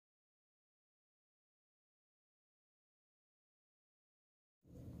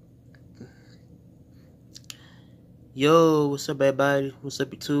Yo, what's up, everybody? What's up,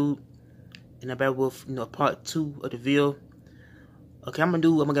 YouTube? And I'm back with part two of the video. Okay, I'm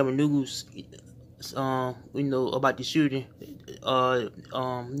gonna news. About the shooting.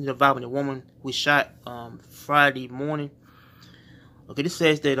 Involving a woman who was shot Friday morning. Okay, this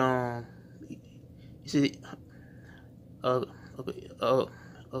says that it said okay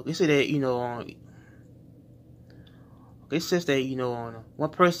it said that it says that one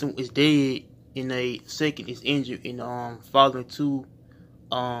person is dead and a second is injured in following two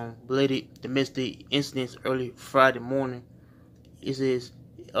related domestic incidents early Friday morning. It says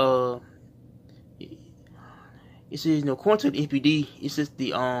according to the NPD, it says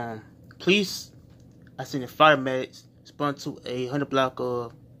the police I seen the fire medics respond to a 100 block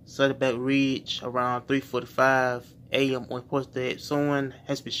of Saddleback Ridge around 3:45 a.m. on reports that someone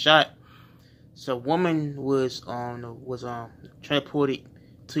has been shot. So a woman was transported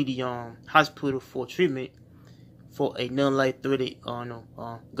to the hospital for treatment for a non-life-threatening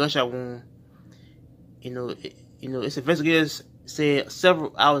gunshot wound. Its investigators said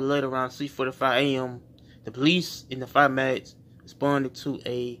several hours later, around 3:45 a.m., the police and the fire medics responded to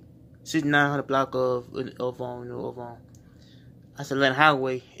a 6900 block of I said Atlanta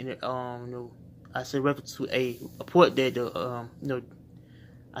Highway, and I said reference to a report that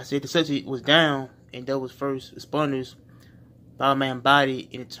I said the subject was down, and that was first responders by a man body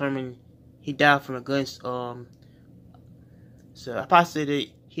and determined he died from a gun. So I probably said that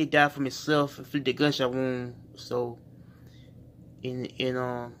he died from himself inflicted gunshot wound. So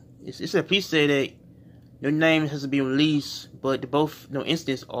it's a police say that no name hasn't been released, but the both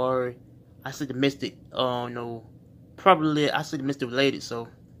incidents are I said domestic. Probably I said domestic related. So.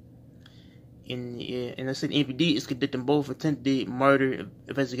 And I said NPD is conducting both attempted murder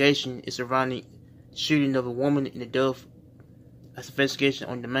investigation surrounding the shooting of a woman and the death as investigation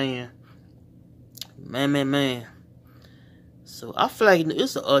on the man. So I feel like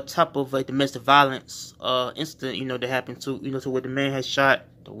it's a type of domestic violence incident that happened to to where the man has shot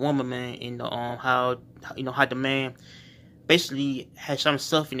the woman, man, and how the man basically had shot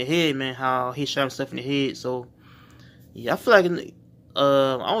himself in the head, man. How he shot himself in the head. So yeah, I feel like I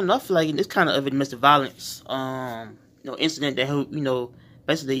don't know. I feel like it's kind of a domestic violence, incident that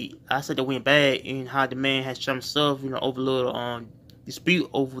basically I said that went bad, and how the man has shot himself, over a little dispute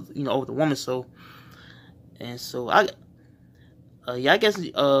over over the woman. So I guess I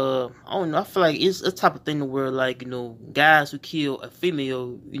don't know. I feel like it's a type of thing where guys who kill a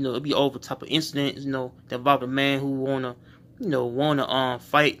female, it be over type of incidents, that involve a man who wanna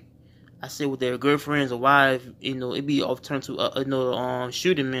fight. I said with their girlfriends or wife, it be off turn to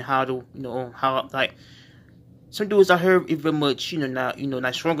shooting, man. How to how like some dudes I heard it very much not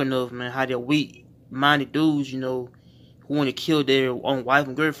strong enough, man. How they're weak minded dudes, who want to kill their own wife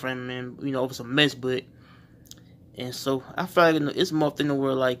and girlfriend, man. Over some mess, and so I feel like it's more thing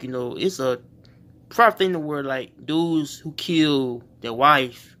where it's a proper thing where dudes who kill their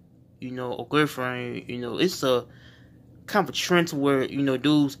wife, or girlfriend, it's a kind of a trend to where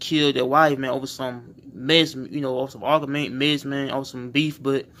dudes kill their wife, man, over some mess, over some argument, mess, man, over some beef.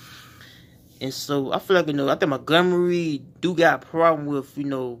 And so I feel like I think Montgomery do got a problem with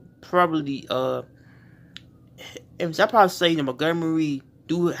probably I probably say Montgomery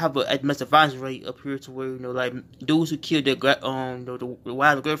do have a domestic violence rate up here to where dudes who kill their the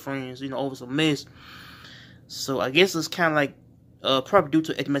wives and girlfriends over some mess. So I guess it's kind of like probably due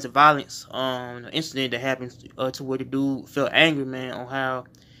to domestic violence incident that happens to where the dude felt angry, man, on how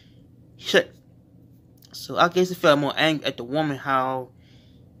he shot. So I guess he felt more angry at the woman, how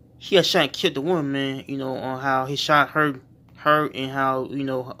he had shot and killed the woman, man, on how he shot her and how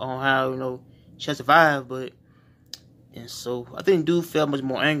on how she survived. And so I think the dude felt much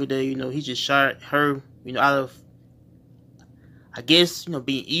more angry that he just shot her out of I guess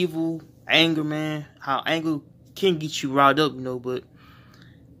being evil, anger, man, how anger can get you riled up,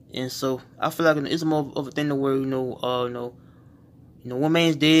 and so I feel like it's more of a thing where one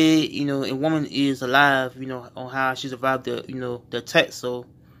man's dead, and woman is alive, on how she survived the attack. So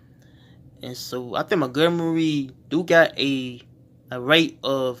I think Montgomery do got a rate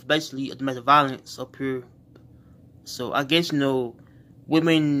of basically domestic violence up here. So I guess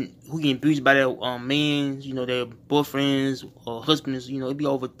women who get abused by their men, their boyfriends or husbands, it be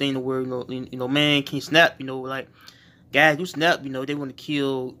over a thing where man can snap, guys do snap, they want to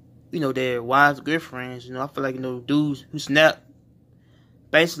kill, their wives, girlfriends, I feel like dudes who snap,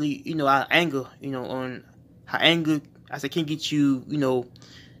 basically, out of anger, on how anger, I said, can get you,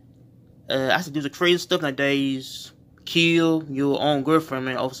 I said, there's a crazy stuff nowadays, kill your own girlfriend,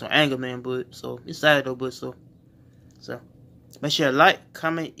 man, over some anger, man. But so it's sad though, but so make sure to like,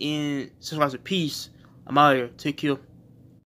 comment, and subscribe to peace. I'm out here. Take care.